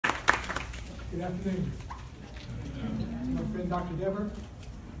Good afternoon. To my friend Dr. Dever,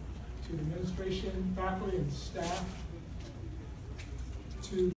 to the administration, faculty, and staff,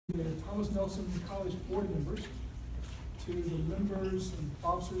 to the Thomas Nelson College board members, to the members and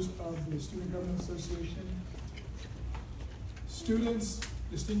officers of the Student Government Association, students,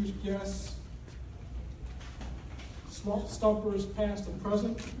 distinguished guests, small stumpers past and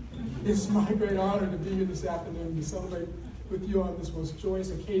present. It's my great honor to be here this afternoon to celebrate with you on this most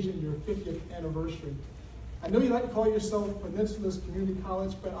joyous occasion, your 50th anniversary. I know you like to call yourself Peninsula's Community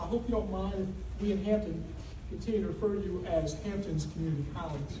College, but I hope you don't mind if we in Hampton continue to refer to you as Hampton's Community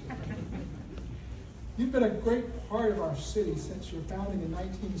College. You've been a great part of our city since your founding in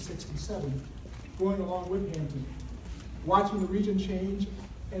 1967, going along with Hampton, watching the region change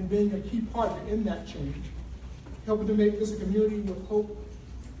and being a key partner in that change, helping to make this a community with hope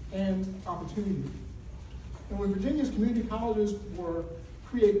and opportunity. And when Virginia's community colleges were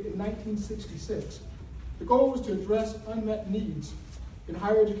created in 1966, the goal was to address unmet needs in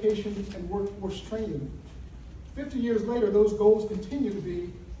higher education and workforce training. 50 years later, those goals continue to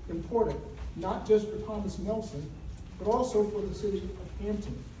be important, not just for Thomas Nelson, but also for the city of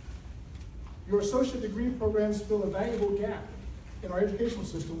Hampton. Your associate degree programs fill a valuable gap in our educational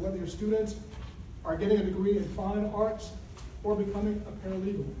system, whether your students are getting a degree in fine arts or becoming a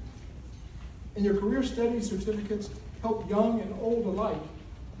paralegal. And your career studies certificates help young and old alike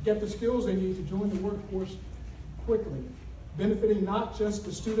get the skills they need to join the workforce quickly, benefiting not just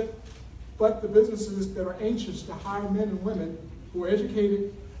the student, but the businesses that are anxious to hire men and women who are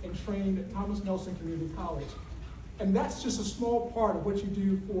educated and trained at Thomas Nelson Community College. And that's just a small part of what you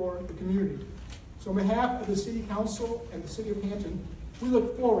do for the community. So on behalf of the City Council and the City of Hampton, we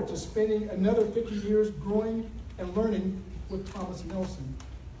look forward to spending another 50 years growing and learning with Thomas Nelson.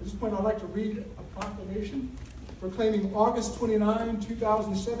 At this point, I'd like to read a proclamation proclaiming August 29,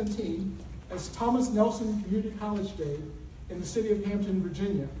 2017 as Thomas Nelson Community College Day in the city of Hampton,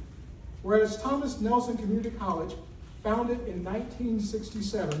 Virginia. Whereas Thomas Nelson Community College, founded in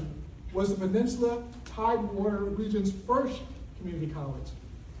 1967, was the Peninsula Tidewater region's first community college.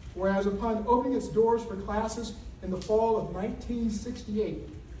 Whereas upon opening its doors for classes in the fall of 1968,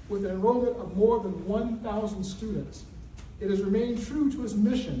 with an enrollment of more than 1,000 students, it has remained true to its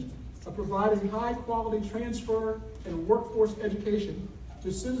mission of providing high-quality transfer and workforce education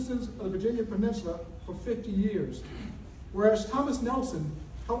to citizens of the Virginia Peninsula for 50 years. Whereas Thomas Nelson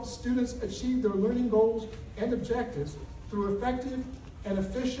helps students achieve their learning goals and objectives through effective and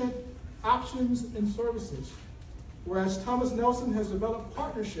efficient options and services. Whereas Thomas Nelson has developed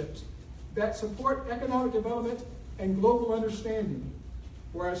partnerships that support economic development and global understanding.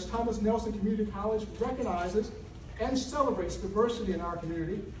 Whereas Thomas Nelson Community College recognizes and celebrates diversity in our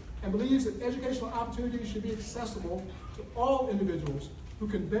community and believes that educational opportunities should be accessible to all individuals who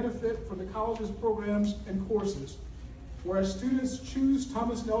can benefit from the college's programs and courses. Whereas students choose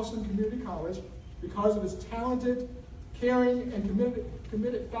Thomas Nelson Community College because of its talented, caring, and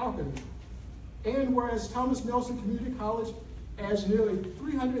committed faculty. And whereas Thomas Nelson Community College adds nearly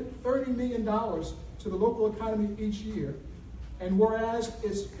 $330 million to the local economy each year, and whereas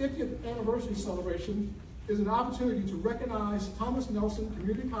its 50th anniversary celebration is an opportunity to recognize Thomas Nelson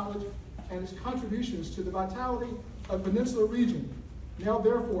Community College and its contributions to the vitality of the Peninsula region. Now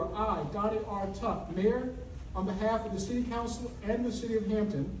therefore, I, Donnie R. Tuck, Mayor, on behalf of the City Council and the City of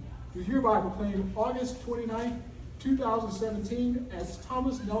Hampton, do hereby proclaim August 29, 2017 as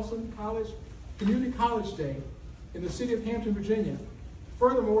Thomas Nelson Community College Day in the city of Hampton, Virginia.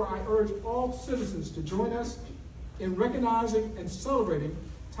 Furthermore, I urge all citizens to join us in recognizing and celebrating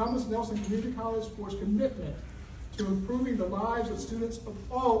Thomas Nelson Community College for its commitment to improving the lives of students of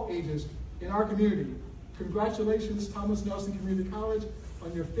all ages in our community. Congratulations, Thomas Nelson Community College,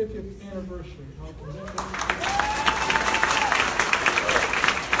 on your 50th anniversary. I'll present that.